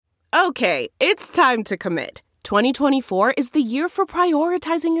Okay, it's time to commit. 2024 is the year for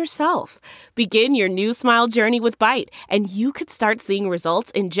prioritizing yourself. Begin your new smile journey with Byte, and you could start seeing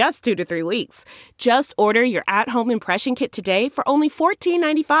results in just 2 to 3 weeks. Just order your at-home impression kit today for only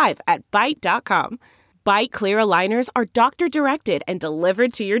 $14.95 at Byte.com. Byte Clear aligners are doctor-directed and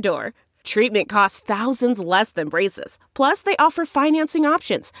delivered to your door. Treatment costs thousands less than braces. Plus, they offer financing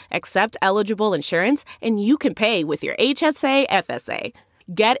options, accept eligible insurance, and you can pay with your HSA FSA.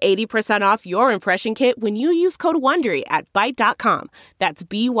 Get 80% off your impression kit when you use code WONDERY at Byte.com. That's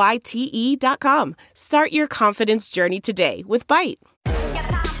BYTE.com. Start your confidence journey today with Byte.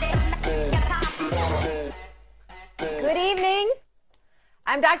 Good evening.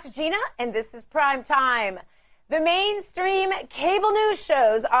 I'm Dr. Gina, and this is Prime Time. The mainstream cable news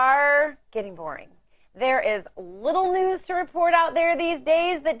shows are getting boring. There is little news to report out there these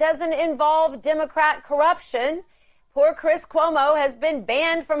days that doesn't involve Democrat corruption. Poor Chris Cuomo has been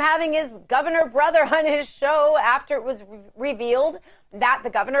banned from having his governor brother on his show after it was revealed that the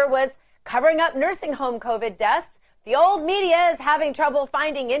governor was covering up nursing home COVID deaths. The old media is having trouble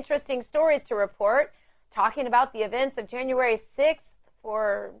finding interesting stories to report. Talking about the events of January 6th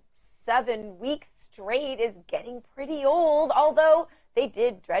for 7 weeks straight is getting pretty old, although they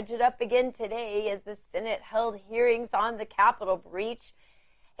did dredge it up again today as the Senate held hearings on the Capitol breach.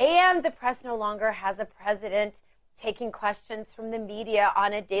 And the press no longer has a president taking questions from the media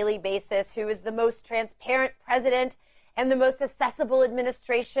on a daily basis, who is the most transparent president and the most accessible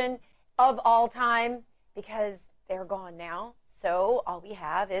administration of all time, because they're gone now. So all we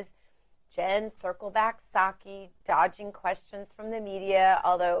have is Jen Circleback Psaki dodging questions from the media,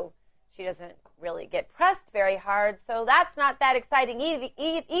 although she doesn't really get pressed very hard. So that's not that exciting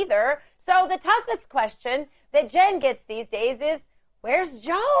either. So the toughest question that Jen gets these days is, where's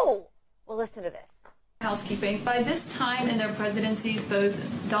Joe? Well, listen to this. Housekeeping. By this time in their presidencies, both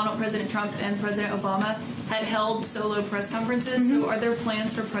President Trump and President Obama had held solo press conferences. So are there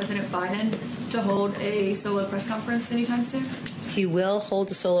plans for President Biden to hold a solo press conference anytime soon? He will hold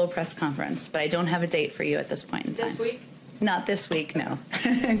a solo press conference, but I don't have a date for you at this point in time. This week? Not this week, no.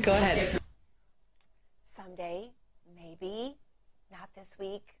 Go ahead. Someday, maybe, not this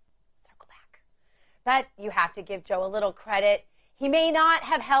week. Circle back. But you have to give Joe a little credit. He may not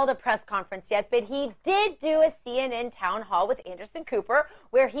have held a press conference yet, but he did do a CNN town hall with Anderson Cooper,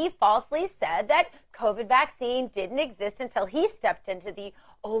 where he falsely said that COVID vaccine didn't exist until he stepped into the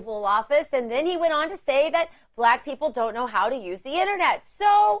Oval Office. And then he went on to say that black people don't know how to use the internet.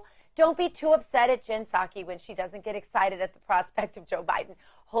 So don't be too upset at Jen Psaki when she doesn't get excited at the prospect of Joe Biden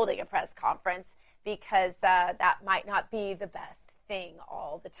holding a press conference, because that might not be the best thing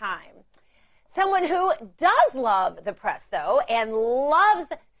all the time. Someone who does love the press, though, and loves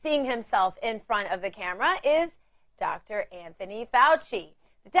seeing himself in front of the camera is Dr. Anthony Fauci.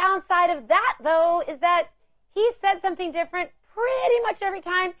 The downside of that, though, is that he said something different pretty much every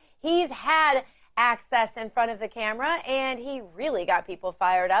time he's had access in front of the camera, and he really got people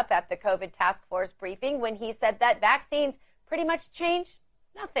fired up at the COVID task force briefing when he said that vaccines pretty much change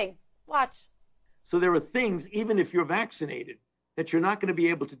nothing. Watch. So there are things, even if you're vaccinated, that you're not going to be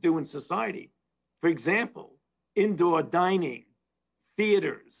able to do in society. For example, indoor dining,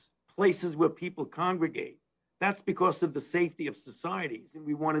 theaters, places where people congregate. That's because of the safety of societies. And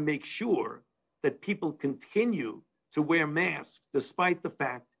we want to make sure that people continue to wear masks despite the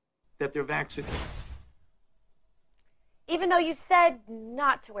fact that they're vaccinated. Even though you said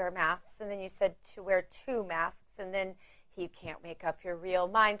not to wear masks, and then you said to wear 2 masks, and then you can't make up your real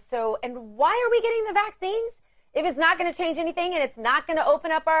mind. So, and why are we getting the vaccines if it's not going to change anything and it's not going to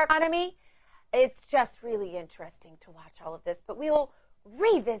open up our economy? It's just really interesting to watch all of this, but we will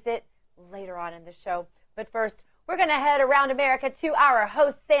revisit later on in the show. But first, we're going to head around America to our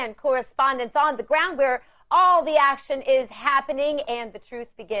hosts and correspondents on the ground, where all the action is happening and the truth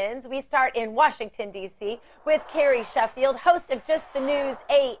begins. We start in Washington, D.C. with Carrie Sheffield, host of Just the News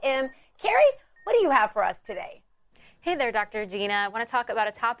AM. Carrie, what do you have for us today? Hey there, Dr. Gina. I want to talk about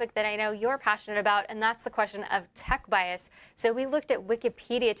a topic that I know you're passionate about, and that's the question of tech bias. So we looked at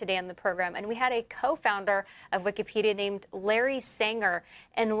Wikipedia today on the program, and we had a co-founder of Wikipedia named Larry Sanger.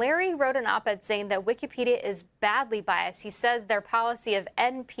 And Larry wrote an op-ed saying that Wikipedia is badly biased. He says their policy of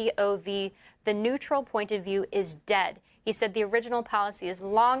NPOV, the neutral point of view, is dead. He said the original policy is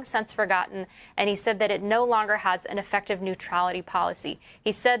long since forgotten, and he said that it no longer has an effective neutrality policy.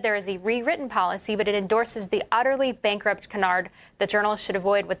 He said there is a rewritten policy, but it endorses the utterly bankrupt canard that journalists should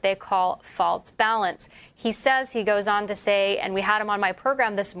avoid what they call false balance. He says, he goes on to say, and we had him on my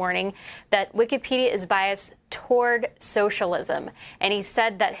program this morning, that Wikipedia is biased toward socialism. And he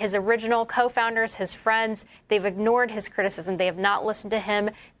said that his original co-founders, his friends, they've ignored his criticism. They have not listened to him.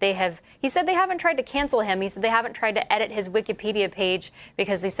 He said they haven't tried to cancel him. He said they haven't tried to edit his Wikipedia page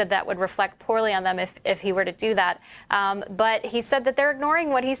because they said that would reflect poorly on them if he were to do that. But he said that they're ignoring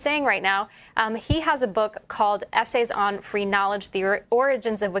what he's saying right now. He has a book called Essays on Free Knowledge, The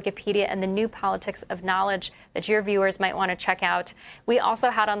Origins of Wikipedia and the New Politics of Knowledge that your viewers might want to check out. We also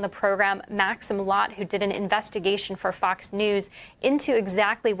had on the program Maxim Lott, who did an investigation for Fox News into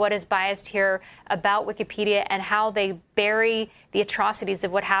exactly what is biased here about Wikipedia and how they bury the atrocities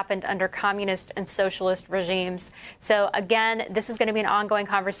of what happened under communist and socialist regimes. So again, this is going to be an ongoing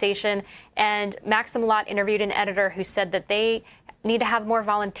conversation. And Maxim Lott interviewed an editor who said that they need to have more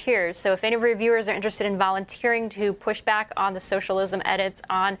volunteers. So if any of your viewers are interested in volunteering to push back on the socialism edits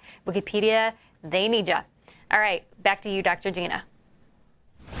on Wikipedia, they need you. All right, back to you, Dr. Gina.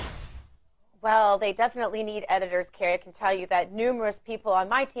 Well, they definitely need editors, Carrie. I can tell you that numerous people on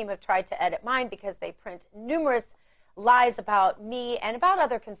my team have tried to edit mine because they print numerous lies about me and about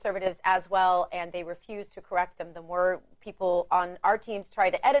other conservatives as well, and they refuse to correct them. The more people on our teams try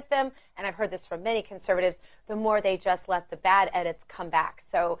to edit them, and I've heard this from many conservatives, the more they just let the bad edits come back.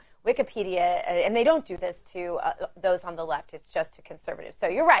 So Wikipedia, and they don't do this to those on the left, it's just to conservatives. So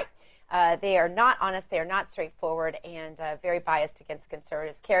you're right. They are not honest, they are not straightforward, and very biased against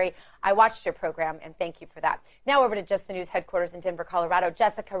conservatives. Carrie, I watched your program, and thank you for that. Now over to Just the News headquarters in Denver, Colorado.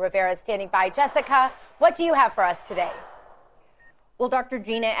 Jessica Rivera is standing by. Jessica, what do you have for us today? Well, Dr.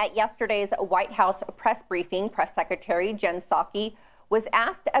 Gina, at yesterday's White House press briefing, Press Secretary Jen Psaki was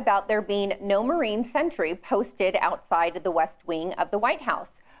asked about there being no Marine sentry posted outside the West Wing of the White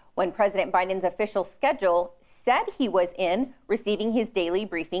House when President Biden's official schedule said he was in receiving his daily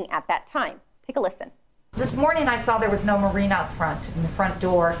briefing at that time. Take a listen. This morning I saw there was no Marine out front in the front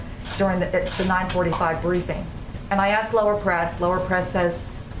door during the 9:45 briefing. And I asked Lower Press. Lower Press says,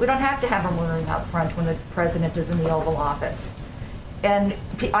 we don't have to have a Marine out front when the president is in the Oval Office. And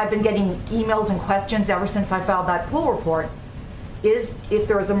I've been getting emails and questions ever since I filed that pool report. If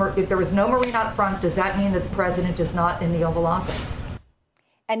there was no Marine out front, does that mean that the president is not in the Oval Office?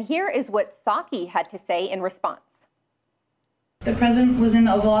 And here is what Psaki had to say in response. The president was in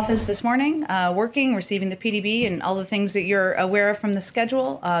the Oval Office this morning, working, receiving the PDB, and all the things that you're aware of from the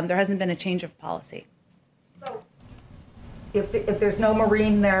schedule. There hasn't been a change of policy. So, if there's no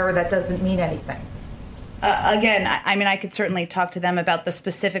Marine there, that doesn't mean anything. Again, I could certainly talk to them about the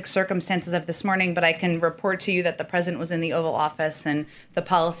specific circumstances of this morning, but I can report to you that the president was in the Oval Office and the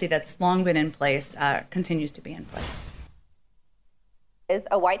policy that's long been in place continues to be in place.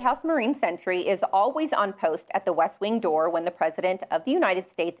 A White House Marine sentry is always on post at the West Wing door when the President of the United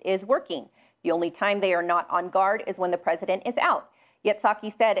States is working. The only time they are not on guard is when the president is out. Yet Psaki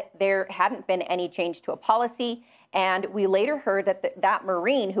said there hadn't been any change to a policy, and we later heard that that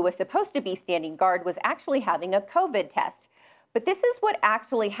Marine who was supposed to be standing guard was actually having a COVID test. But this is what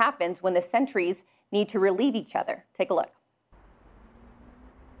actually happens when the sentries need to relieve each other. Take a look.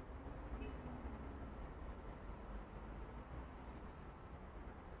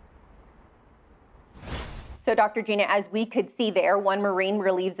 So, Dr. Gina, as we could see there, one Marine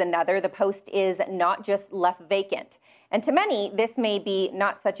relieves another. The post is not just left vacant. And to many, this may be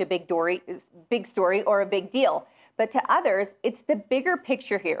not such a big story or a big deal. But to others, it's the bigger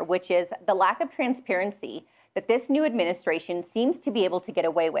picture here, which is the lack of transparency that this new administration seems to be able to get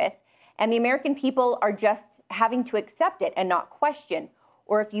away with. And the American people are just having to accept it and not question.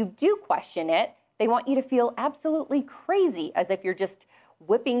 Or if you do question it, they want you to feel absolutely crazy, as if you're just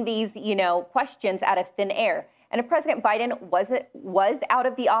whipping these, questions out of thin air. And if President Biden was out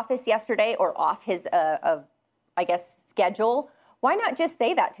of the office yesterday or off his, schedule, why not just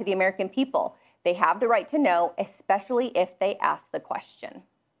say that to the American people? They have the right to know, especially if they ask the question.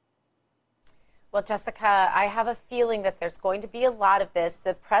 Well, Jessica, I have a feeling that there's going to be a lot of this.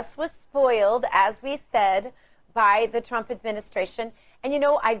 The press was spoiled, as we said, by the Trump administration. And,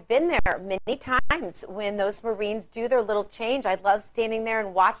 I've been there many times when those Marines do their little change. I love standing there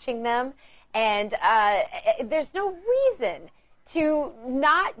and watching them. And there's no reason to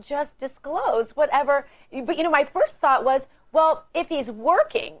not just disclose whatever. But, my first thought was, well, if he's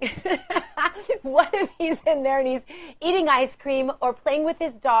working, what if he's in there and he's eating ice cream or playing with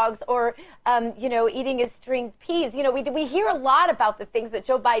his dogs or, eating his string peas? We hear a lot about the things that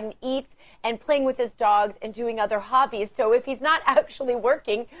Joe Biden eats and playing with his dogs and doing other hobbies. So if he's not actually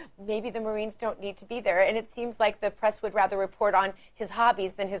working, maybe the Marines don't need to be there. And it seems like the press would rather report on his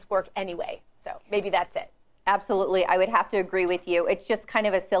hobbies than his work anyway. So maybe that's it. Absolutely. I would have to agree with you. It's just kind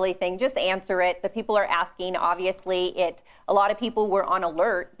of a silly thing. Just answer it. The people are asking. Obviously, a lot of people were on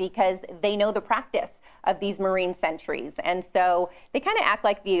alert because they know the practice of these Marine sentries. And so they kind of act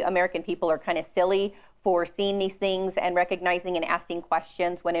like the American people are kind of silly for seeing these things and recognizing and asking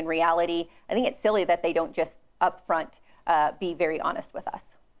questions, when in reality, I think it's silly that they don't just up front be very honest with us.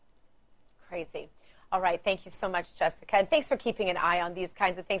 Crazy. All right. Thank you so much, Jessica. And thanks for keeping an eye on these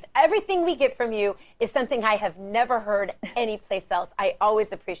kinds of things. Everything we get from you is something I have never heard anyplace else. I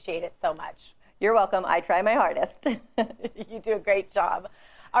always appreciate it so much. You're welcome. I try my hardest. You do a great job.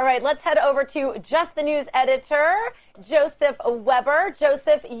 All right, let's head over to Just the News editor, Joseph Weber.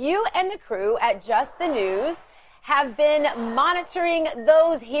 Joseph, you and the crew at Just the News have been monitoring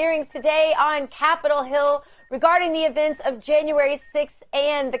those hearings today on Capitol Hill regarding the events of January 6th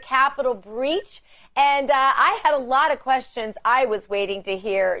and the Capitol breach. And I had a lot of questions I was waiting to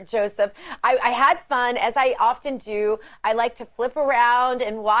hear, Joseph. I had fun, as I often do. I like to flip around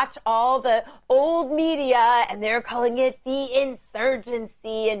and watch all the old media, and they're calling it the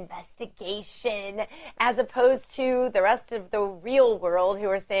insurgency investigation, as opposed to the rest of the real world who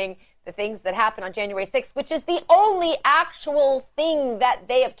are saying the things that happened on January 6th, which is the only actual thing that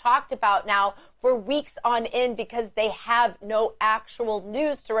they have talked about now for weeks on end, because they have no actual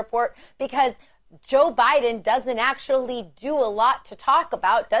news to report, because Joe Biden doesn't actually do a lot to talk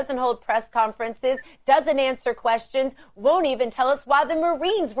about, doesn't hold press conferences, doesn't answer questions, won't even tell us why the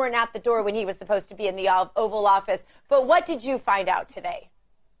Marines weren't at the door when he was supposed to be in the Oval Office. But what did you find out today?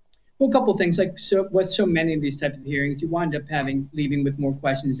 Well, a couple of things. With so many of these types of hearings, you wind up leaving with more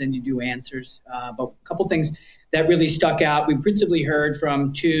questions than you do answers. But a couple of things that really stuck out. We principally heard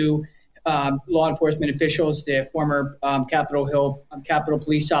from two law enforcement officials, the former Capitol Hill Capitol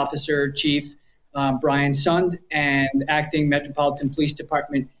Police Officer Chief Brian Sund, and acting Metropolitan Police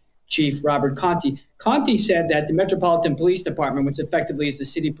Department Chief Robert Conti. Conti said that the Metropolitan Police Department, which effectively is the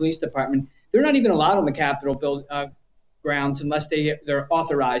city police department, they're not even allowed on the Capitol grounds unless they're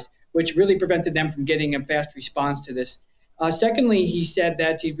authorized, which really prevented them from getting a fast response to this. Secondly, he said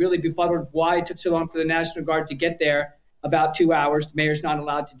that he'd really befuddled why it took so long for the National Guard to get there, about 2 hours. The mayor's not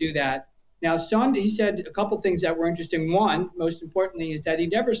allowed to do that. Now, Sund, he said a couple things that were interesting. One, most importantly, is that he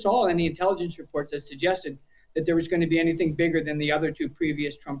never saw any intelligence reports that suggested that there was going to be anything bigger than the other two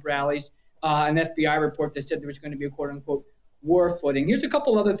previous Trump rallies. An FBI report that said there was going to be a quote-unquote war footing. Here's a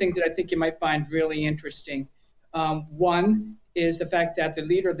couple other things that I think you might find really interesting. One is the fact that the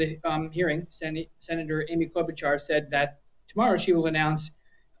leader of the hearing, Senator Amy Klobuchar, said that tomorrow she will announce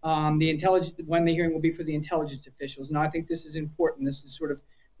when the hearing will be for the intelligence officials. Now, I think this is important. This is sort of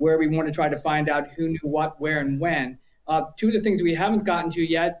where we want to try to find out who knew what, where, and when. Two of the things we haven't gotten to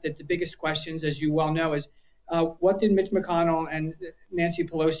yet, that the biggest questions, as you well know, is what did Mitch McConnell and Nancy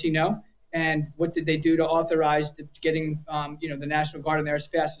Pelosi know? And what did they do to authorize getting the National Guard in there as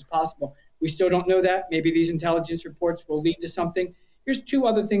fast as possible? We still don't know that. Maybe these intelligence reports will lead to something. Here's two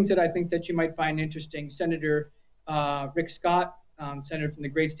other things that I think that you might find interesting. Senator Rick Scott, senator from the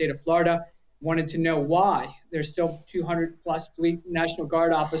great state of Florida, wanted to know why there's still 200 plus National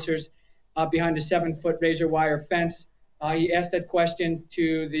Guard officers behind a 7-foot razor wire fence. He asked that question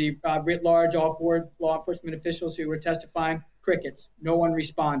to the writ large, all four law enforcement officials who were testifying. Crickets. No one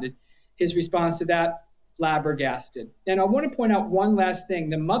responded. His response to that, flabbergasted. And I want to point out one last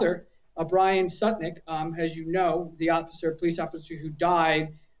thing. The mother of Brian Sutnick, as you know, the police officer who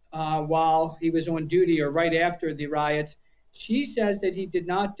died while he was on duty or right after the riots, she says that he did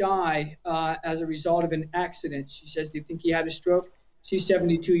not die as a result of an accident. She says, do you think he had a stroke? She's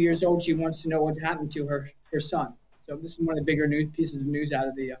 72 years old. She wants to know what happened to her son. So this is one of the bigger pieces of news out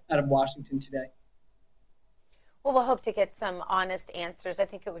of Washington today. Well, we'll hope to get some honest answers. I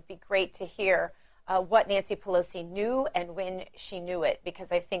think it would be great to hear what Nancy Pelosi knew and when she knew it,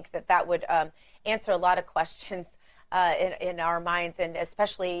 because I think that would answer a lot of questions in our minds. And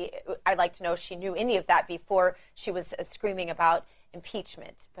especially, I'd like to know if she knew any of that before she was screaming about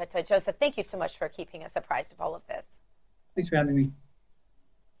impeachment. But Joseph, thank you so much for keeping us apprised of all of this. Thanks for having me.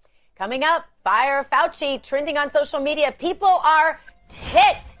 Coming up, Fire Fauci trending on social media. People are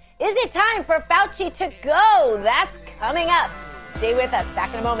ticked. Is it time for Fauci to go? That's coming up. Stay with us.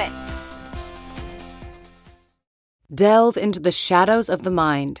 Back in a moment. Delve into the shadows of the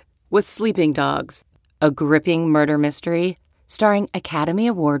mind with Sleeping Dogs, a gripping murder mystery starring Academy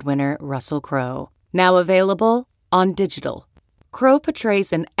Award winner Russell Crowe. Now available on digital. Crowe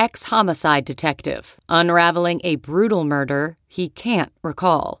portrays an ex-homicide detective unraveling a brutal murder he can't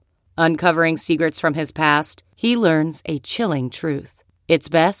recall. Uncovering secrets from his past, he learns a chilling truth. It's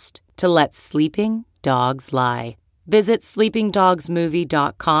best to let sleeping dogs lie. Visit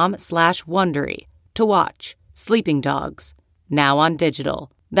sleepingdogsmovie.com/Wondery to watch Sleeping Dogs, now on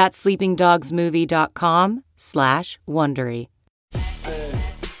digital. That's sleepingdogsmovie.com/Wondery.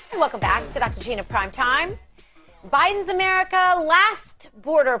 Welcome back to Dr. Gina Primetime. Biden's America last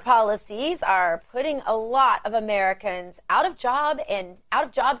border policies are putting a lot of Americans out of jobs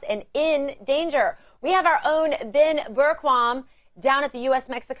and in danger. We have our own Ben Bergquam down at the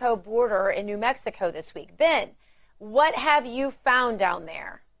U.S.-Mexico border in New Mexico this week. Ben, what have you found down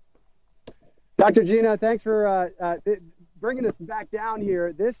there? Dr. Gina, thanks for bringing us back down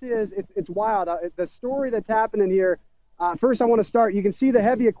here. It's wild. The story that's happening here. First, I want to start. You can see the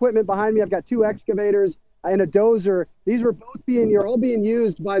heavy equipment behind me. I've got 2 excavators and a dozer. These were both all being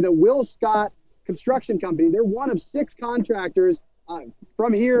used by the Will Scott Construction Company. They're one of 6 contractors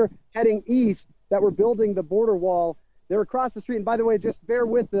from here heading east that were building the border wall. They're across the street. And by the way, just bear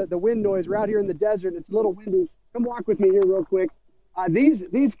with the wind noise. We're out here in the desert. It's a little windy. Come walk with me here real quick. These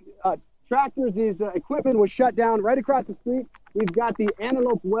tractors, equipment was shut down right across the street. We've got the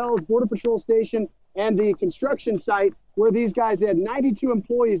Antelope Wells Border Patrol Station and the construction site where these guys, they had 92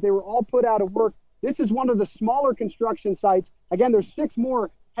 employees. They were all put out of work. This is one of the smaller construction sites. Again, there's 6 more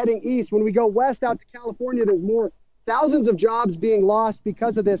heading east. When we go west out to California, there's more. Thousands of jobs being lost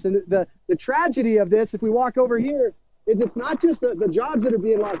because of this. And the tragedy of this, if we walk over here, is it's not just the jobs that are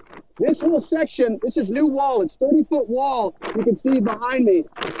being lost. This whole section, this is new wall. It's 30-foot wall you can see behind me.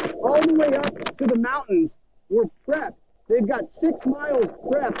 All the way up to the mountains were prepped. They've got 6 miles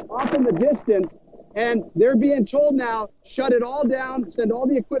prepped off in the distance, and they're being told now, shut it all down, send all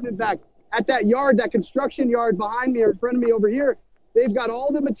the equipment back. At that yard, that construction yard behind me or in front of me over here, they've got all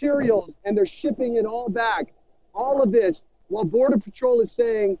the materials, and they're shipping it all back. All of this, while Border Patrol is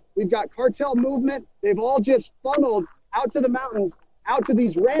saying we've got cartel movement, they've all just funneled out to the mountains, out to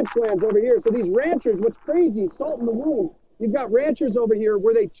these ranch lands over here. So these ranchers, what's crazy, salt in the wound, you've got ranchers over here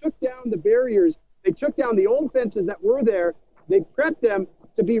where they took down the barriers, they took down the old fences that were there, they prepped them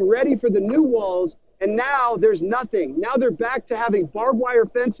to be ready for the new walls, and now there's nothing. Now they're back to having barbed wire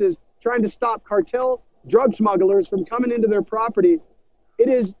fences trying to stop cartel drug smugglers from coming into their property. It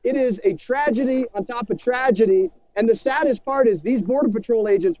is a tragedy on top of tragedy. And the saddest part is these Border Patrol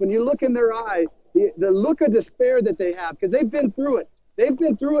agents, when you look in their eye, the look of despair that they have, because they've been through it. They've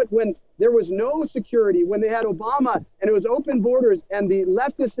been through it when there was no security, when they had Obama and it was open borders and the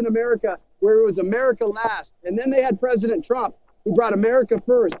leftists in America, where it was America last. And then they had President Trump, who brought America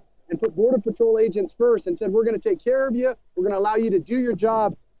first and put Border Patrol agents first and said, we're going to take care of you. We're going to allow you to do your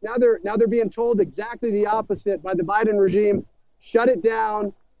job. Now they're being told exactly the opposite by the Biden regime. Shut it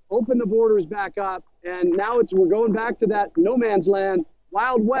down, open the borders back up. And now we're going back to that no man's land,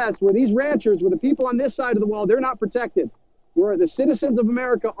 Wild West, where these ranchers, where the people on this side of the wall, they're not protected. Where the citizens of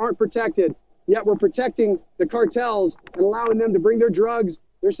America aren't protected, yet we're protecting the cartels and allowing them to bring their drugs,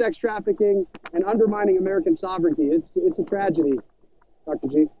 their sex trafficking, and undermining American sovereignty. It's a tragedy, Dr.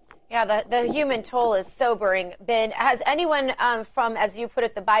 G. Yeah, the human toll is sobering. Ben, has anyone from, as you put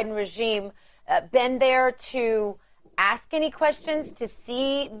it, the Biden regime been there to ask any questions to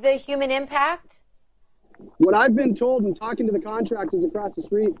see the human impact? What I've been told in talking to the contractors across the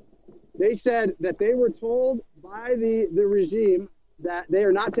street, they said that they were told by the regime that they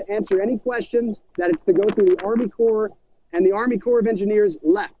are not to answer any questions, that it's to go through the Army Corps, and the Army Corps of Engineers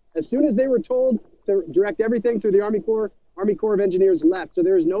left. As soon as they were told to direct everything through the Army Corps of Engineers left. So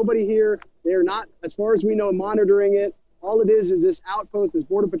there is nobody here. They are not, as far as we know, monitoring it. All it is this outpost, this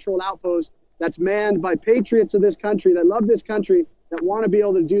Border Patrol outpost that's manned by patriots of this country that love this country, that want to be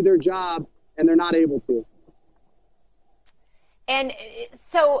able to do their job, and they're not able to. And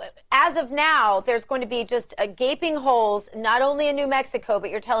so as of now, there's going to be just gaping holes, not only in New Mexico, but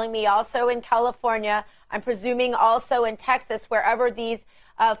you're telling me also in California, I'm presuming also in Texas, wherever these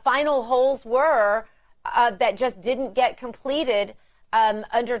final holes were that just didn't get completed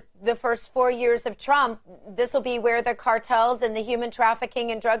under the first 4 years of Trump. This will be where the cartels and the human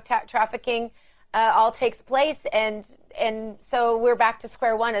trafficking and drug trafficking all takes place. And so we're back to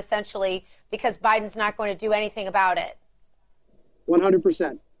square one, essentially, because Biden's not going to do anything about it.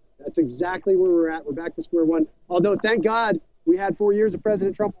 100%. That's exactly where we're at. We're back to square one. Although, thank God, we had 4 years of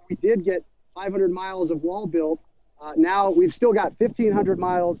President Trump. We did get 500 miles of wall built. Now we've still got 1,500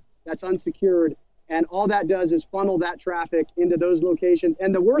 miles that's unsecured. And all that does is funnel that traffic into those locations.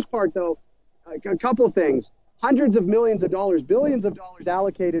 And the worst part, though, a couple of things. Hundreds of millions of dollars, billions of dollars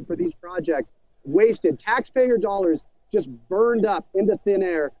allocated for these projects, wasted. Taxpayer dollars just burned up into thin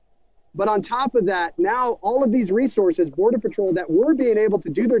air. But on top of that, now all of these resources, Border Patrol, that were being able to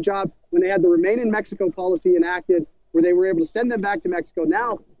do their job when they had the Remain in Mexico policy enacted, where they were able to send them back to Mexico.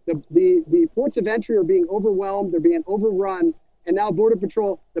 Now the ports of entry are being overwhelmed, they're being overrun, and now Border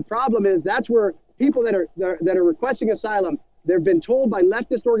Patrol, the problem is that's where people that are requesting asylum, they've been told by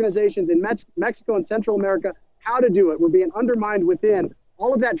leftist organizations in Mexico and Central America how to do it. We're being undermined within.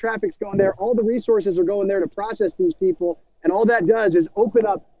 all of that traffic's going there. All the resources are going there to process these people. And all that does is open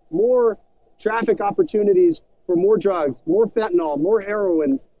up more traffic opportunities for more drugs, more fentanyl, more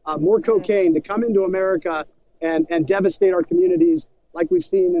heroin, more cocaine to come into America and devastate our communities like we've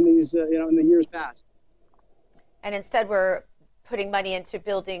seen in these, in the years past. And instead, we're putting money into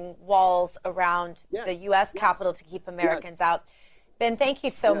building walls around the U.S. Capitol to keep Americans out. Ben, thank you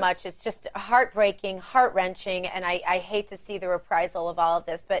so much. It's just heartbreaking, heart-wrenching, and I hate to see the reprisal of all of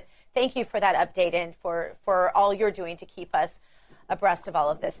this, but thank you for that update and for all you're doing to keep us abreast of all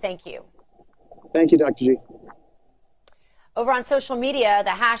of this. Thank you. Thank you, Dr. G. Over on social media,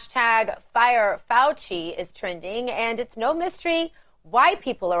 the hashtag #FireFauci is trending, and it's no mystery why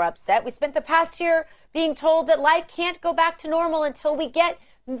people are upset. We spent the past year being told that life can't go back to normal until we get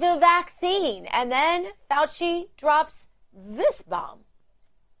the vaccine. And then Fauci drops this bomb.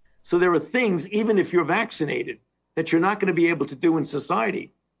 So there are things, even if you're vaccinated, that you're not going to be able to do in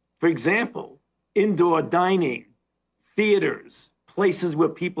society. For example, indoor dining, theaters, places where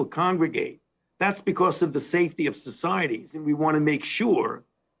people congregate. That's because of the safety of societies. And we want to make sure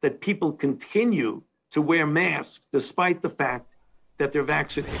that people continue to wear masks despite the fact that they're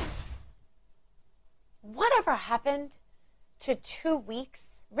vaccinated. Whatever happened to 2 weeks?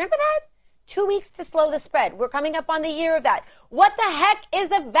 Remember that? 2 weeks to slow the spread. We're coming up on the year of that. What the heck is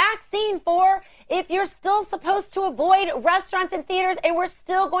the vaccine for if you're still supposed to avoid restaurants and theaters and we're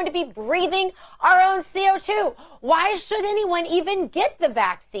still going to be breathing our own CO2? Why should anyone even get the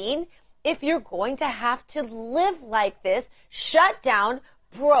vaccine if you're going to have to live like this, shut down,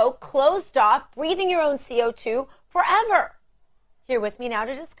 broke, closed off, breathing your own CO2 forever? Here with me now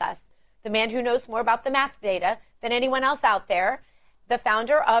to discuss, the man who knows more about the mask data than anyone else out there, the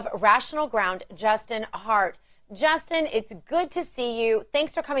founder of Rational Ground, Justin Hart. Justin, it's good to see you.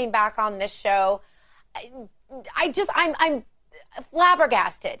 Thanks for coming back on this show. I'm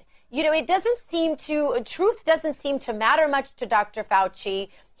flabbergasted. It doesn't seem to, truth doesn't seem to matter much to Dr. Fauci.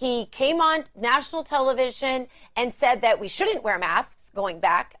 He came on national television and said that we shouldn't wear masks going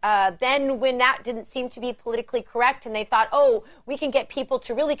back. Then when that didn't seem to be politically correct and they thought, oh, we can get people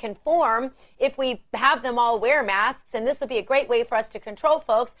to really conform if we have them all wear masks, and this will be a great way for us to control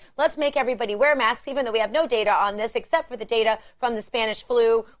folks. Let's make everybody wear masks, even though we have no data on this, except for the data from the Spanish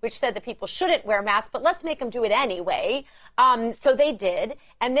flu, which said that people shouldn't wear masks, but let's make them do it anyway. So they did.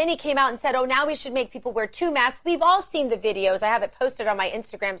 And then he came out and said, oh, now we should make people wear 2 masks. We've all seen the videos. I have it posted on my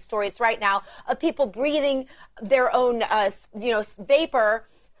Instagram stories right now of people breathing their own, vapor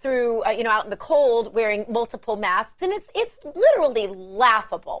through, out in the cold, wearing multiple masks. And it's literally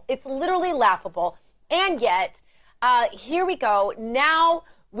laughable. It's literally laughable. And yet, here we go. Now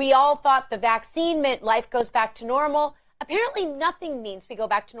we all thought the vaccine meant life goes back to normal. Apparently nothing means we go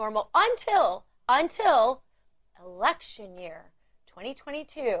back to normal until election year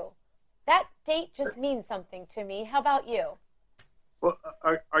 2022. That date just means something to me. How about you? Well,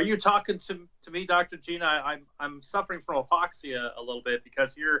 are you talking to me, Dr. Gina? I'm suffering from hypoxia a little bit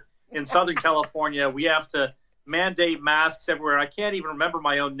because here in Southern California, we have to mandate masks everywhere. I can't even remember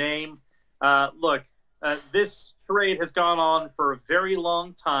my own name. This charade has gone on for a very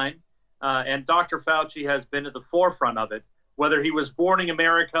long time, and Dr. Fauci has been at the forefront of it. Whether he was warning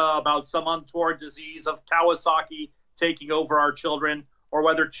America about some untoward disease of Kawasaki taking over our children, or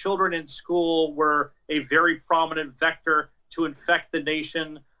whether children in school were a very prominent vector to infect the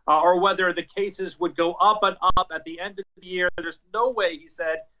nation, or whether the cases would go up and up at the end of the year. There's no way, he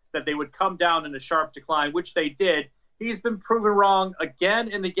said, that they would come down in a sharp decline, which they did. He's been proven wrong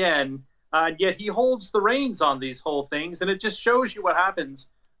again and again, and yet he holds the reins on these whole things. And it just shows you what happens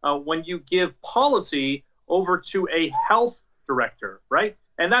when you give policy over to a health director, right?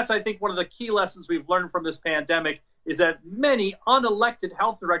 And that's, I think, one of the key lessons we've learned from this pandemic is that many unelected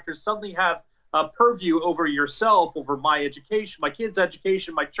health directors suddenly have purview over yourself, over my education, my kids'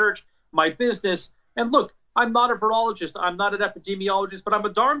 education, my church, my business. And look, I'm not a virologist, I'm not an epidemiologist, but I'm a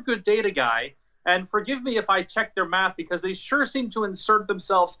darn good data guy. And forgive me if I check their math, because they sure seem to insert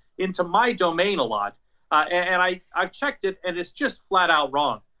themselves into my domain a lot. And I've checked it, and it's just flat out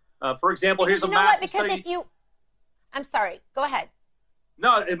wrong. For example, here's a massive study. I'm sorry, go ahead.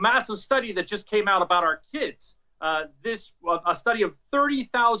 No, a massive study that just came out about our kids. A study of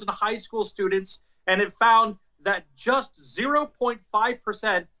 30,000 high school students, and it found that just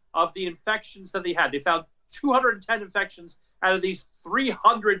 0.5% of the infections that they found 210 infections out of these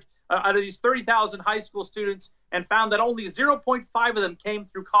 30,000 high school students, and found that only 0.5 of them came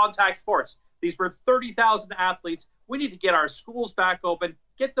through contact sports. These were 30,000 athletes. We need to get our schools back open,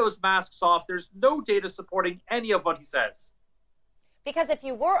 get those masks off. There's no data supporting any of what he says. Because if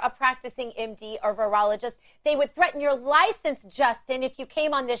you were a practicing MD or virologist, they would threaten your license, Justin, if you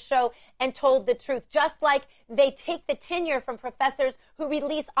came on this show and told the truth, just like they take the tenure from professors who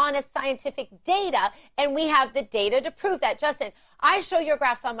release honest scientific data, and we have the data to prove that. Justin, I show your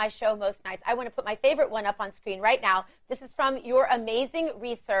graphs on my show most nights. I want to put my favorite one up on screen right now. This is from your amazing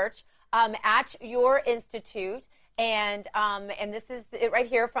research at your institute. And this is it right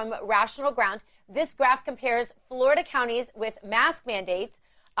here from Rational Ground. This graph compares Florida counties with mask mandates,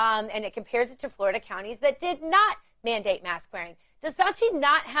 and it compares it to Florida counties that did not mandate mask wearing. Does Fauci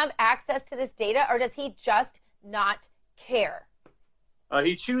not have access to this data, or does he just not care?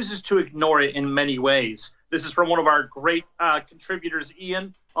 He chooses to ignore it in many ways. This is from one of our great contributors,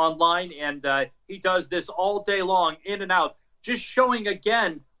 Ian, online, and he does this all day long, in and out, just showing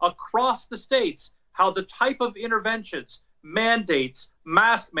again across the states how the type of interventions, mandates,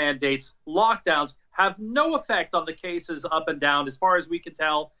 mask mandates, lockdowns have no effect on the cases up and down as far as we can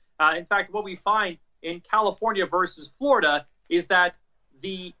tell. In fact, what we find in California versus Florida is that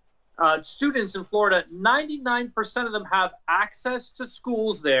the students in Florida, 99% of them have access to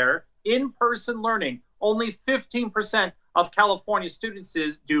schools there, in-person learning. Only 15% of California students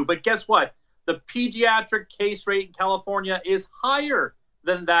do. But guess what? The pediatric case rate in California is higher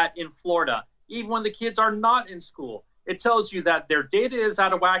than that in Florida, even when the kids are not in school. It tells you that their data is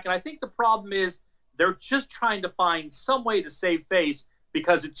out of whack. And I think the problem is they're just trying to find some way to save face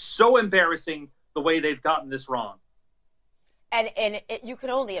because it's so embarrassing the way they've gotten this wrong. And you can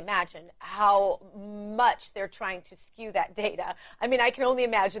only imagine how much they're trying to skew that data. I mean, I can only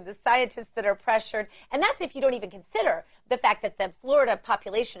imagine the scientists that are pressured. And that's if you don't even consider the fact that the Florida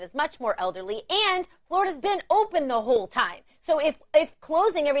population is much more elderly and Florida's been open the whole time. So if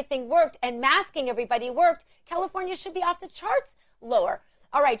closing everything worked and masking everybody worked, California should be off the charts lower.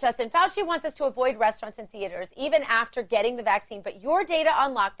 All right, Justin, Fauci wants us to avoid restaurants and theaters even after getting the vaccine. But your data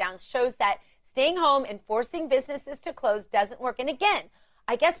on lockdowns shows that staying home and forcing businesses to close doesn't work. And again,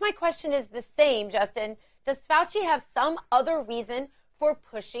 I guess my question is the same, Justin. Does Fauci have some other reason for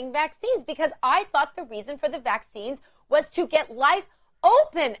pushing vaccines? Because I thought the reason for the vaccines was to get life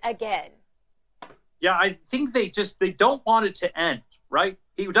open again. Yeah, I think they don't want it to end, right?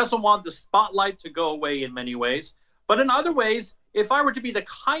 He doesn't want the spotlight to go away in many ways. But in other ways, if I were to be the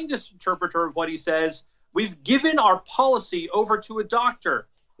kindest interpreter of what he says, we've given our policy over to a doctor.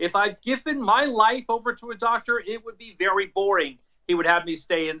 If I've given my life over to a doctor, it would be very boring. He would have me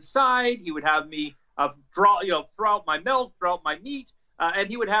stay inside. He would have me throw out my milk, throw out my meat, and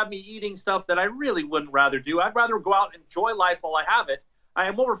he would have me eating stuff that I really wouldn't rather do. I'd rather go out and enjoy life while I have it.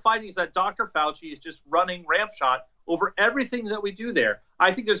 And what we're finding is that Dr. Fauci is just running rampshot over everything that we do there.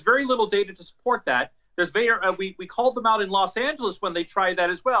 I think there's very little data to support that. We called them out in Los Angeles when they tried that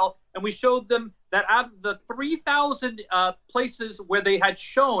as well, and we showed them that out of the 3,000 places where they had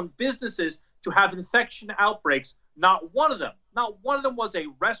shown businesses to have infection outbreaks, not one of them was a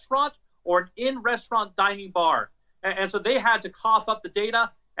restaurant or an in-restaurant dining bar. And so they had to cough up the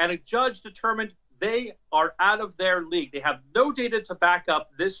data, and a judge determined they are out of their league. They have no data to back up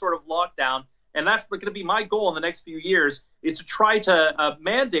this sort of lockdown. And that's going to be my goal in the next few years, is to try to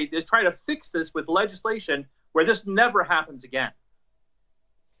mandate this, try to fix this with legislation where this never happens again.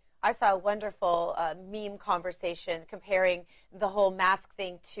 I saw a wonderful meme conversation comparing the whole mask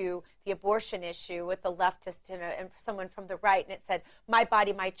thing to the abortion issue with the leftist and someone from the right. And it said, my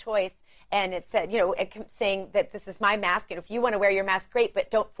body, my choice. And it said, saying that this is my mask. And if you want to wear your mask, great,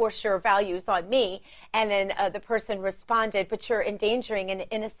 but don't force your values on me. And then the person responded, but you're endangering an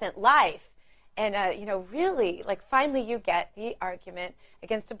innocent life. And, really, finally you get the argument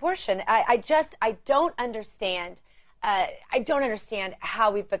against abortion. I don't understand. I don't understand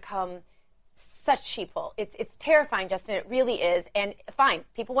how we've become such sheeple. It's terrifying, Justin. It really is. And fine,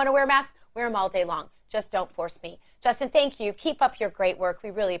 people want to wear masks, wear them all day long. Just don't force me. Justin, thank you. Keep up your great work.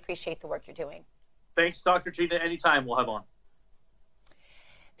 We really appreciate the work you're doing. Thanks, Dr. Gina. Anytime we'll have on.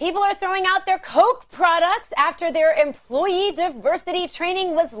 People are throwing out their Coke products after their employee diversity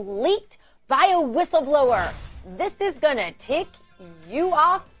training was leaked by a whistleblower. This is gonna tick you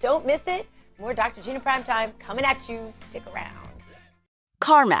off. Don't miss it. More Dr. Gina Primetime coming at you. Stick around.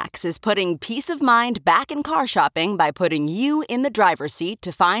 CarMax is putting peace of mind back in car shopping by putting you in the driver's seat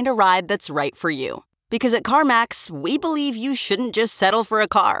to find a ride that's right for you. Because at CarMax, we believe you shouldn't just settle for a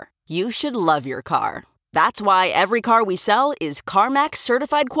car. You should love your car. That's why every car we sell is CarMax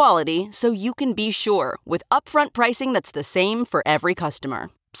certified quality, so you can be sure with upfront pricing that's the same for every customer.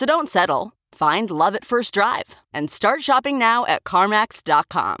 So don't settle. Find love at first drive and start shopping now at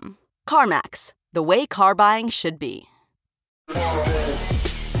CarMax.com. CarMax, the way car buying should be.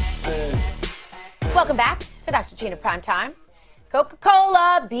 Welcome back to Dr. Gina Primetime.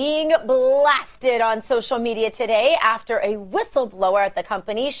 Coca-Cola being blasted on social media today after a whistleblower at the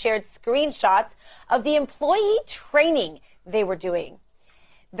company shared screenshots of the employee training they were doing.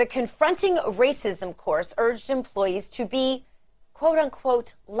 The Confronting Racism course urged employees to be, quote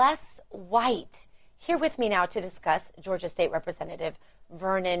unquote, less white. Here with me now to discuss, Georgia State Representative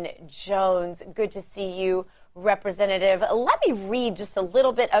Vernon Jones. Good to see you, Representative. Let me read just a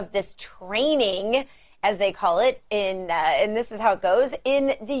little bit of this training, as they call it, and this is how it goes.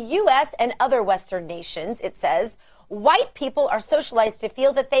 In the U.S. and other Western nations, it says, white people are socialized to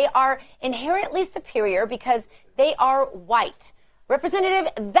feel that they are inherently superior because they are white.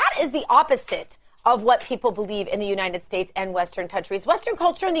 Representative, that is the opposite of what people believe in the United States and Western countries. Western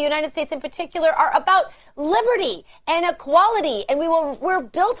culture and the United States in particular are about liberty and equality. And we're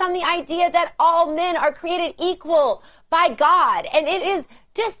built on the idea that all men are created equal by God. And it is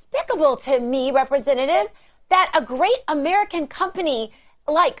despicable to me, Representative, that a great American company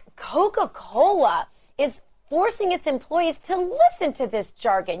like Coca-Cola is forcing its employees to listen to this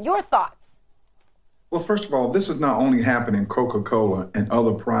jargon. Your thoughts? Well, first of all, this is not only happening in Coca-Cola and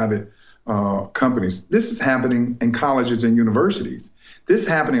other private companies. This is happening in colleges and universities. This is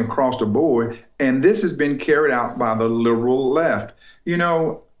happening across the board, and this has been carried out by the liberal left. You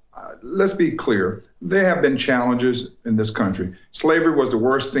know, let's be clear. There have been challenges in this country. Slavery was the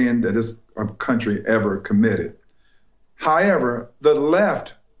worst sin that this country ever committed. However, the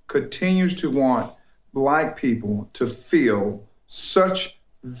left continues to want Black people to feel such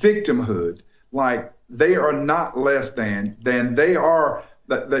victimhood, like they are not less than they are.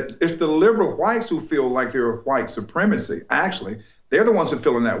 That it's the liberal whites who feel like they're white supremacy. Actually, they're the ones who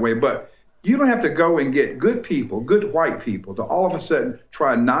feel in that way. But you don't have to go and get good people, good white people, to all of a sudden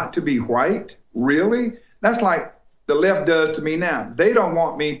try not to be white. Really? That's like the left does to me now. They don't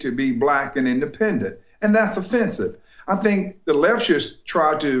want me to be Black and independent. And that's offensive. I think the left should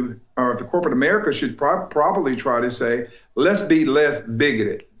try to, or the corporate America should probably try to say, let's be less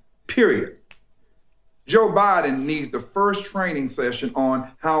bigoted, period. Joe Biden needs the first training session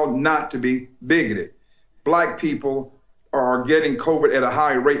on how not to be bigoted. Black people are getting COVID at a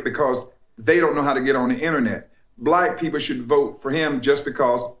high rate because they don't know how to get on the internet. Black people should vote for him just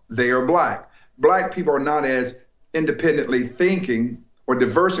because they are Black. Black people are not as independently thinking or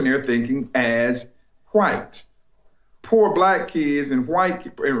diverse in their thinking as white. Poor Black kids and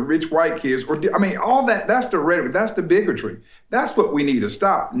rich white kids, all that, that's the rhetoric, that's the bigotry. That's what we need to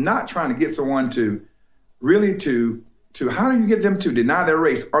stop, not trying to get someone to really to how do you get them to deny their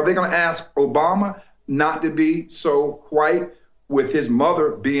race? Are they going to ask Obama not to be so white, with his mother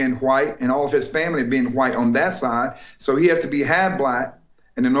being white and all of his family being white on that side? So he has to be half Black,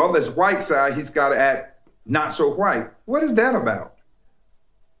 and then on this white side, he's got to act not so white. What is that about?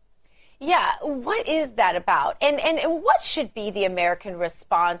 Yeah, what is that about? And what should be the American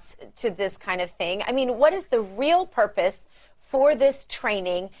response to this kind of thing? I mean, what is the real purpose for this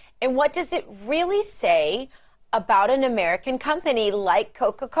training, and what does it really say about an American company like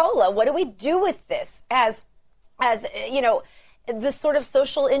Coca-Cola? What do we do with this as you know, the sort of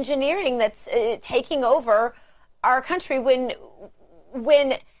social engineering that's taking over our country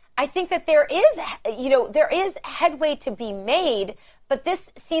when I think that there is headway to be made, but this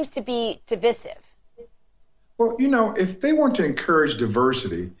seems to be divisive. Well, you know, if they want to encourage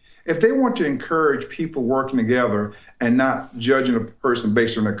diversity, if they want to encourage people working together and not judging a person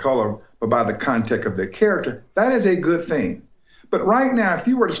based on their color, but by the context of their character, that is a good thing. But right now, if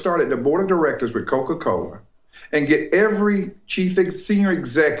you were to start at the board of directors with Coca-Cola and get every senior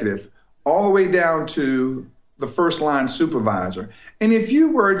executive all the way down to the first line supervisor, and if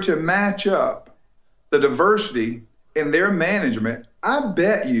you were to match up the diversity in their management, I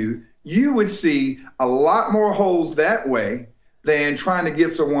bet you would see a lot more holes that way than trying to get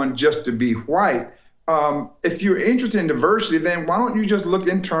someone just to be white. If you're interested in diversity, then why don't you just look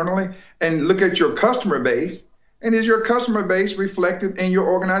internally and look at your customer base? And is your customer base reflected in your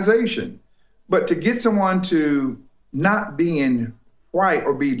organization? But to get someone to not being white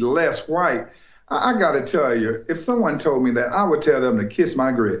or be less white, I got to tell you, if someone told me that, I would tell them to kiss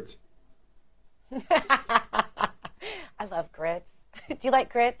my grits. I love grits. Do you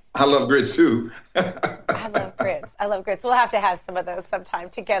like grits? I love grits too. I love grits. We'll have to have some of those sometime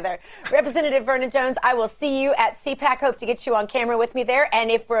together. Representative Vernon Jones, I will see you at CPAC. Hope to get you on camera with me there.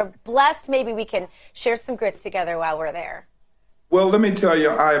 And if we're blessed, maybe we can share some grits together while we're there. Well, let me tell you,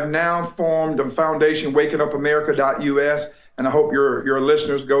 I have now formed a foundation, wakingupamerica.us, and I hope your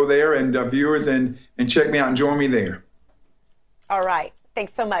listeners go there and viewers and check me out and join me there. All right.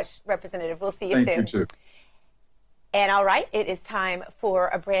 Thanks so much, Representative. We'll see you soon. Thank you, too. And all right, it is time for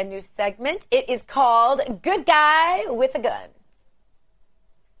a brand new segment. It is called Good Guy with a Gun.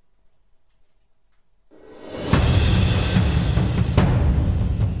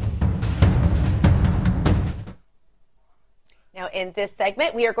 In this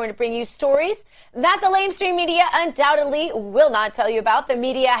segment, we are going to bring you stories that the lamestream media undoubtedly will not tell you about. The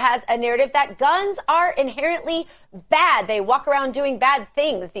media has a narrative that guns are inherently bad. They walk around doing bad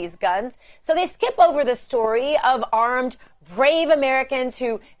things, these guns. So they skip over the story of armed, brave Americans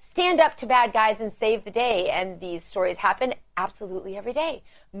who stand up to bad guys and save the day. And these stories happen absolutely every day.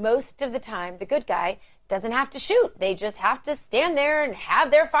 Most of the time, the good guy doesn't have to shoot. They just have to stand there and have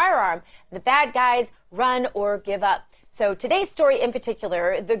their firearm. The bad guys run or give up. So today's story in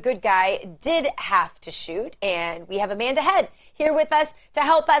particular, the good guy did have to shoot. And we have Amanda Head here with us to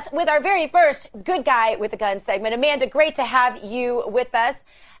help us with our very first Good Guy with a Gun segment. Amanda, great to have you with us.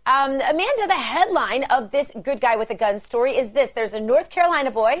 Amanda, the headline of this Good Guy with a Gun story is this. There's a North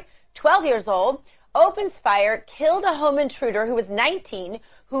Carolina boy, 12 years old, opens fire, killed a home intruder who was 19,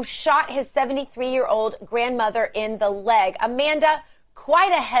 who shot his 73-year-old grandmother in the leg. Amanda,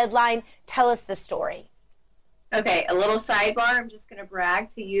 quite a headline. Tell us the story. Okay, a little sidebar. I'm just going to brag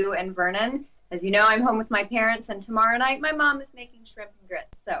to you and Vernon. As you know, I'm home with my parents, and tomorrow night my mom is making shrimp and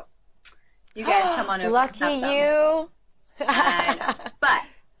grits. So you guys come on over. Lucky and have you.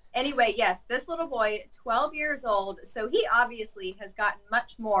 But anyway, yes, this little boy, 12 years old, so he obviously has gotten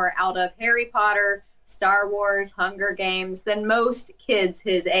much more out of Harry Potter, Star Wars, Hunger Games than most kids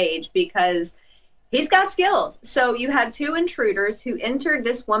his age because he's got skills. So you had two intruders who entered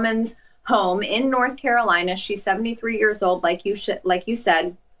this woman's home in North Carolina. She's 73 years old, like you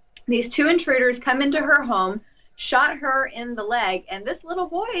said. These two intruders come into her home, shot her in the leg, and this little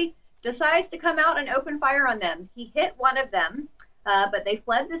boy decides to come out and open fire on them. He hit one of them, but they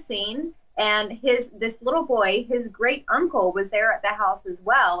fled the scene. And this little boy, his great uncle, was there at the house as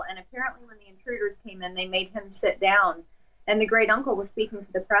well. And apparently when the intruders came in, they made him sit down. And the great uncle was speaking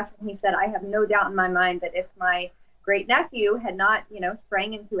to the press, and he said, I have no doubt in my mind that if my great nephew had not,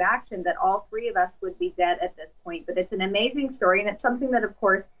 sprang into action, that all three of us would be dead at this point. But it's an amazing story, and it's something that, of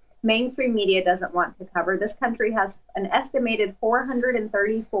course, mainstream media doesn't want to cover. This country has an estimated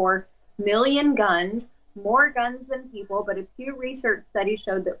 434 million guns, more guns than people, but a Pew Research study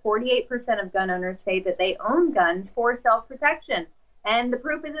showed that 48% of gun owners say that they own guns for self-protection. And the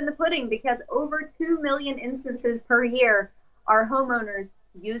proof is in the pudding because over 2 million instances per year are homeowners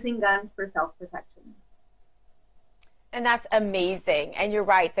using guns for self-protection. And that's amazing. And you're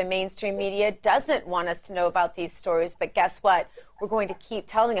right, the mainstream media doesn't want us to know about these stories, but guess what? We're going to keep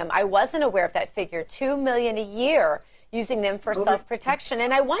telling them. I wasn't aware of that figure, 2 million a year using them for self-protection.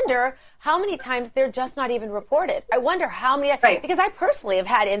 And I wonder how many times they're just not even reported. I wonder how many, because I personally have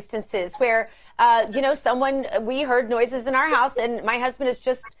had instances where, we heard noises in our house and my husband has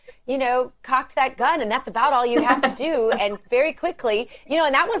just, cocked that gun, and that's about all you have to do. And very quickly,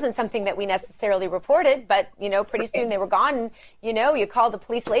 and that wasn't something that we necessarily reported, but, pretty soon they were gone. And, you call the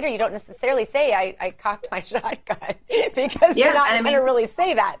police later, you don't necessarily say, I cocked my shotgun because you're not going to really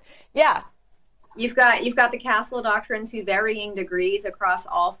say that. Yeah. You've got the Castle doctrine to varying degrees across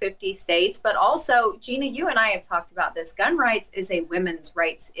all 50 states, but also, Gina, you and I have talked about this. Gun rights is a women's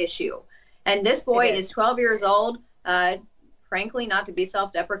rights issue. And this boy is 12 years old, frankly, not to be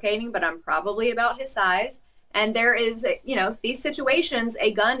self-deprecating, but I'm probably about his size. And there is, these situations,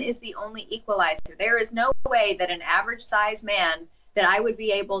 a gun is the only equalizer. There is no way that an average size man that I would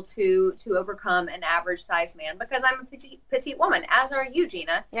be able to overcome an average size man because I'm a petite woman, as are you,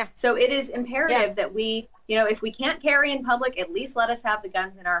 Gina. Yeah. So it is imperative that we, if we can't carry in public, at least let us have the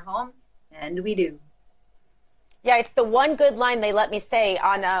guns in our home, and we do. Yeah, it's the one good line they let me say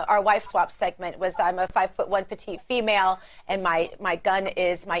on our wife swap segment was I'm a 5'1" petite female and my gun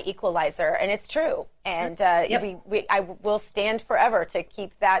is my equalizer, and it's true. And I will stand forever to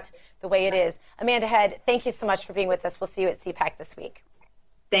keep that the way it is. Amanda Head, thank you so much for being with us. We'll see you at CPAC this week.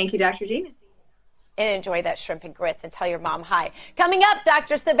 Thank you, Dr. Gina. And enjoy that shrimp and grits and tell your mom hi. Coming up,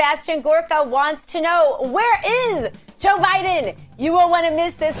 Dr. Sebastian Gorka wants to know, where is Joe Biden? You won't want to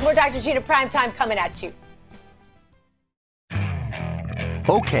miss this. More Dr. Gina Primetime coming at you.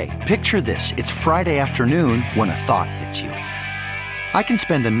 Okay, picture this. It's Friday afternoon when a thought hits you. I can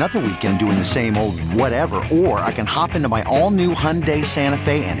spend another weekend doing the same old whatever, or I can hop into my all-new Hyundai Santa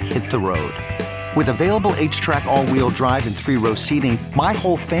Fe and hit the road. With available H-Track all-wheel drive and 3-row seating, my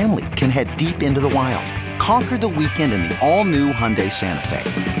whole family can head deep into the wild. Conquer the weekend in the all-new Hyundai Santa Fe.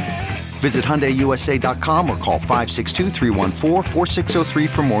 Visit HyundaiUSA.com or call 562-314-4603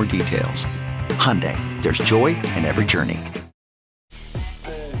 for more details. Hyundai, there's joy in every journey.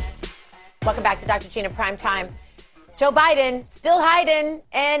 Welcome back to Dr. Gina Primetime. Joe Biden still hiding,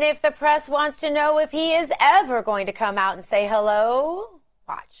 and if the press wants to know if he is ever going to come out and say hello,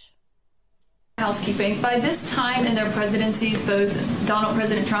 watch. Housekeeping. By this time in their presidencies, both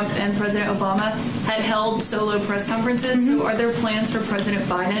President Trump and President Obama had held solo press conferences. So are there plans for President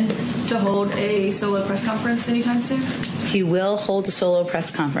Biden to hold a solo press conference anytime soon? He will hold a solo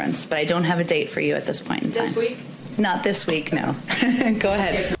press conference, but I don't have a date for you at this point in time. This week? Not this week, no. Go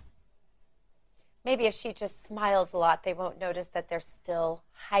ahead. Maybe if she just smiles a lot, they won't notice that they're still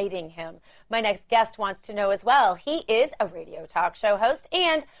hiding him. My next guest wants to know as well. He is a radio talk show host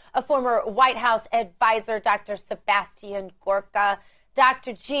and a former White House advisor, Dr. Sebastian Gorka.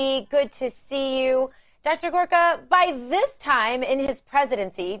 Dr. G, good to see you. Dr. Gorka, by this time in his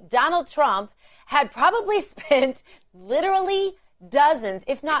presidency, Donald Trump had probably spent literally dozens,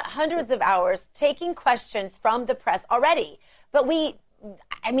 if not hundreds of hours taking questions from the press already. But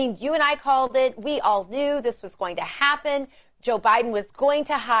you and I called it. We all knew this was going to happen. Joe Biden was going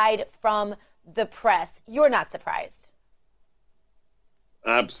to hide from the press. You're not surprised.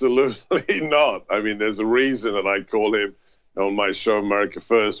 Absolutely not. I mean, there's a reason that I call him on my show, America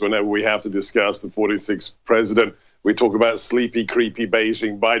First. Whenever we have to discuss the 46th president, we talk about sleepy, creepy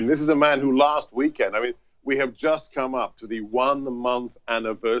Beijing Biden. This is a man who last weekend, we have just come up to the 1 month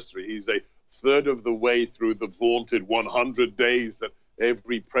anniversary. He's a third of the way through the vaunted 100 days that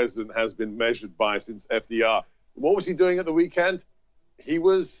every president has been measured by since FDR. What was he doing at the weekend? He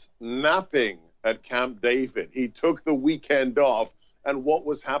was napping at Camp David. He took the weekend off. And what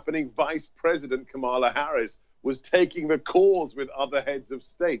was happening? Vice President Kamala Harris was taking the calls with other heads of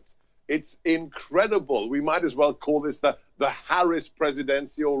states. It's incredible. We might as well call this the Harris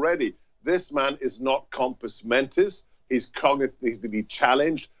presidency already. This man is not compos mentis. He's cognitively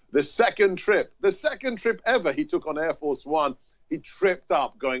challenged. The second trip ever he took on Air Force One, he tripped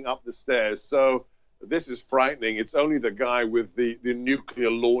up going up the stairs. So this is frightening. It's only the guy with the nuclear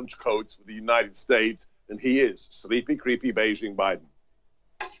launch codes for the United States, and he is sleepy, creepy Beijing Biden.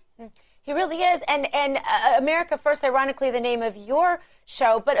 He really is. And America First, ironically, the name of your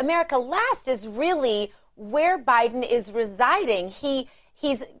show, but America Last is really where Biden is residing.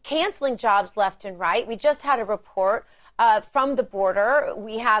 He's canceling jobs left and right. We just had a report from the border.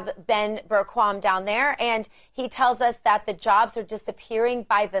 We have Ben Berquam down there, and he tells us that the jobs are disappearing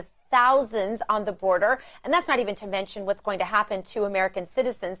by the thousands on the border. And that's not even to mention what's going to happen to American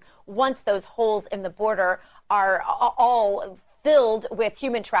citizens once those holes in the border are all filled with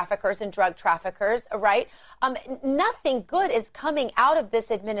human traffickers and drug traffickers, right? Nothing good is coming out of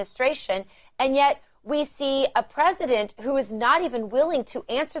this administration, and yet we see a president who is not even willing to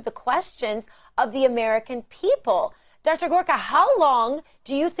answer the questions of the American people. Dr. Gorka, how long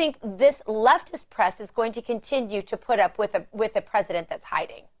do you think this leftist press is going to continue to put up with a president that's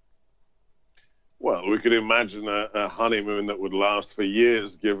hiding? Well, we could imagine a honeymoon that would last for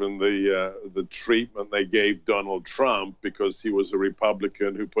years, given the treatment they gave Donald Trump because he was a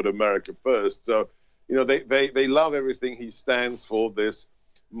Republican who put America first. So, they love everything he stands for, this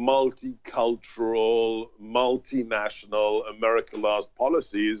multicultural, multinational America Last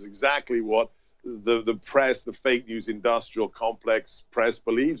policy is exactly what the press, the fake news industrial complex press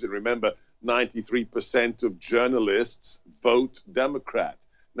believes in. Remember, 93% of journalists vote Democrat.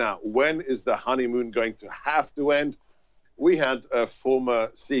 Now, when is the honeymoon going to have to end? We had a former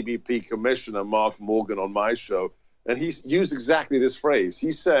CBP commissioner, Mark Morgan, on my show, and he used exactly this phrase.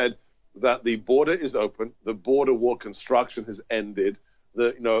 He said that the border is open, the border wall construction has ended,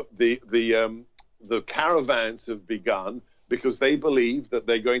 the caravans have begun because they believe that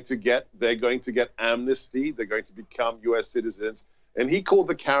they're going to get amnesty, they're going to become U.S. citizens. And he called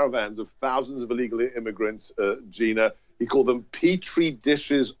the caravans of thousands of illegal immigrants, Gina, he called them petri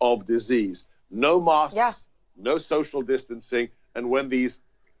dishes of disease. No masks, no social distancing. And when these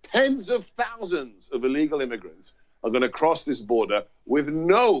tens of thousands of illegal immigrants are going to cross this border with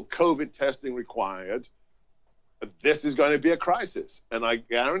no COVID testing required, this is going to be a crisis. And I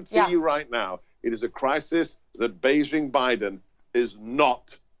guarantee you right now, it is a crisis that Beijing Biden is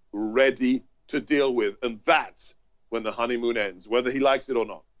not ready to deal with. And that's when the honeymoon ends, whether he likes it or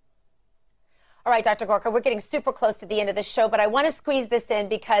not. All right, Dr. Gorka, we're getting super close to the end of the show, but I want to squeeze this in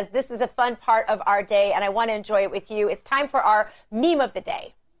because this is a fun part of our day, and I want to enjoy it with you. It's time for our meme of the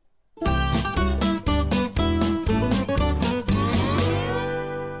day.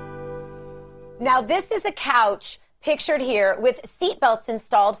 Now, this is a couch pictured here with seatbelts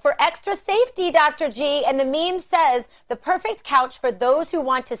installed for extra safety, Dr. G. And the meme says, the perfect couch for those who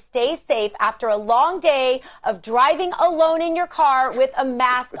want to stay safe after a long day of driving alone in your car with a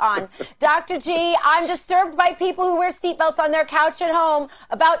mask on. Dr. G, I'm disturbed by people who wear seatbelts on their couch at home.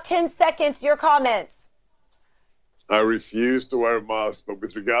 About 10 seconds, your comments. I refuse to wear a mask, but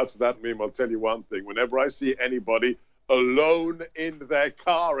with regards to that meme, I'll tell you one thing. Whenever I see anybody alone in their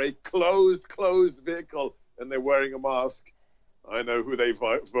car, a closed vehicle, and they're wearing a mask. I know who they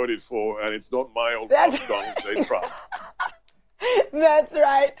voted for, and it's not my old boss, Donald J. Trump. That's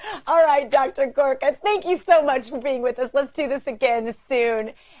right. All right, Dr. Gorka, thank you so much for being with us. Let's do this again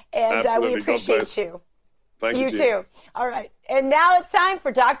soon, and we appreciate you. Thank you. You too. All right, and now it's time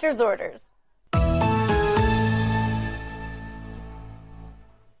for Doctor's Orders.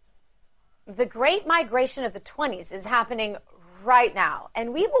 The Great Migration of the 20s is happening right now,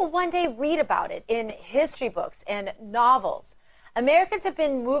 and we will one day read about it in history books and novels. Americans have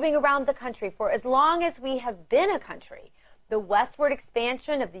been moving around the country for as long as we have been a country. The westward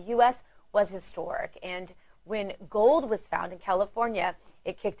expansion of the U.S. was historic, and when gold was found in California,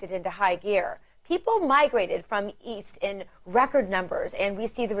 it kicked it into high gear. People migrated from east in record numbers, and we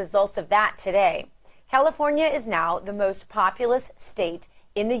see the results of that today. California is now the most populous state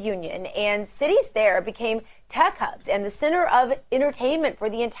in the Union, and cities there became tech hubs and the center of entertainment for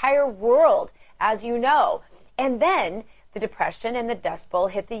the entire world, as you know. And then the Depression and the Dust Bowl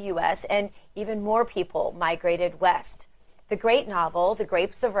hit the U.S., and even more people migrated west. The great novel, The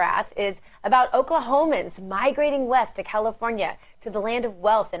Grapes of Wrath, is about Oklahomans migrating west to California, to the land of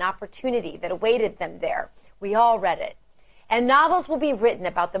wealth and opportunity that awaited them there. We all read it. And novels will be written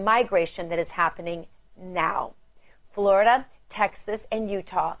about the migration that is happening now. Florida, Texas, and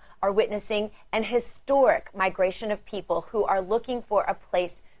Utah are witnessing an historic migration of people who are looking for a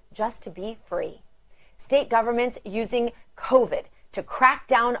place just to be free. State governments using COVID to crack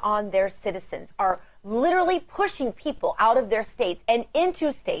down on their citizens are literally pushing people out of their states and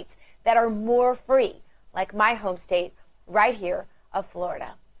into states that are more free, like my home state right here of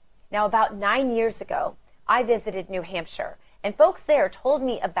Florida. Now, about 9 years ago, I visited New Hampshire, and folks there told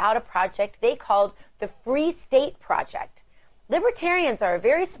me about a project they called the Free State Project. Libertarians are a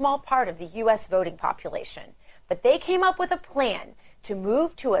very small part of the U.S. voting population, but they came up with a plan to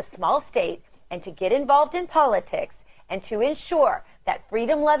move to a small state and to get involved in politics and to ensure that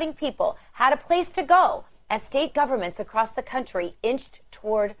freedom-loving people had a place to go as state governments across the country inched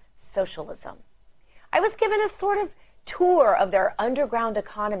toward socialism. I was given a sort of tour of their underground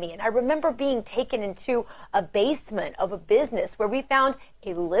economy, and I remember being taken into a basement of a business where we found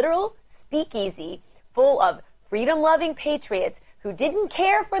a literal speakeasy full of freedom-loving patriots who didn't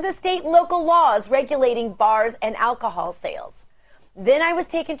care for the state and local laws regulating bars and alcohol sales. Then I was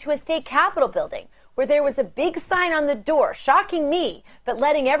taken to a state capitol building where there was a big sign on the door, shocking me, but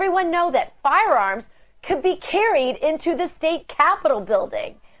letting everyone know that firearms could be carried into the state capitol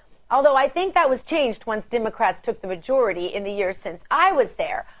building. Although I think that was changed once Democrats took the majority in the years since I was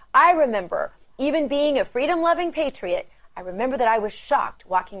there. I remember, even being a freedom-loving patriot, I remember that I was shocked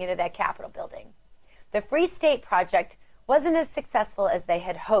walking into that capitol building. The Free State Project wasn't as successful as they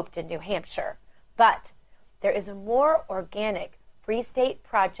had hoped in New Hampshire, but there is a more organic Free State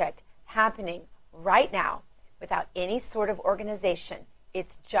Project happening right now without any sort of organization.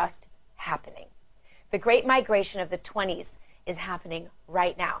 It's just happening. The Great Migration of the 20s is happening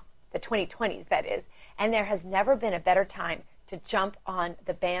right now, the 2020s that is, and there has never been a better time to jump on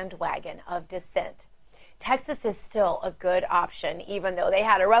the bandwagon of dissent. Texas is still a good option, even though they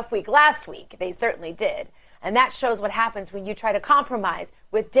had a rough week last week. They certainly did. And that shows what happens when you try to compromise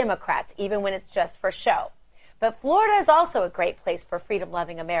with Democrats, even when it's just for show. But Florida is also a great place for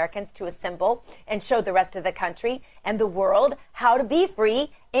freedom-loving Americans to assemble and show the rest of the country and the world how to be free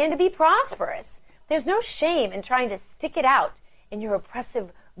and to be prosperous. There's no shame in trying to stick it out in your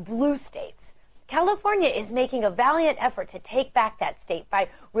oppressive blue states. California is making a valiant effort to take back that state by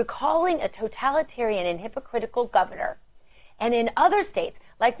recalling a totalitarian and hypocritical governor. And in other states,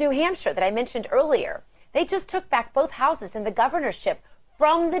 like New Hampshire that I mentioned earlier, they just took back both houses in the governorship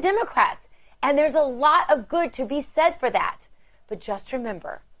from the Democrats. And there's a lot of good to be said for that. But just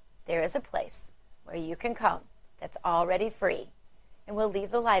remember, there is a place where you can come that's already free. And we'll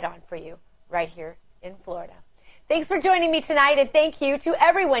leave the light on for you right here in Florida. Thanks for joining me tonight, and thank you to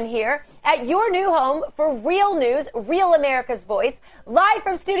everyone here at your new home for Real News, Real America's Voice. Live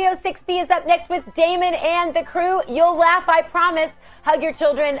from Studio 6B is up next with Damon and the crew. You'll laugh, I promise. Hug your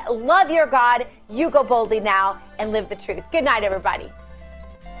children, love your God. You go boldly now and live the truth. Good night, everybody.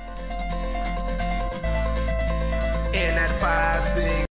 In that 5-6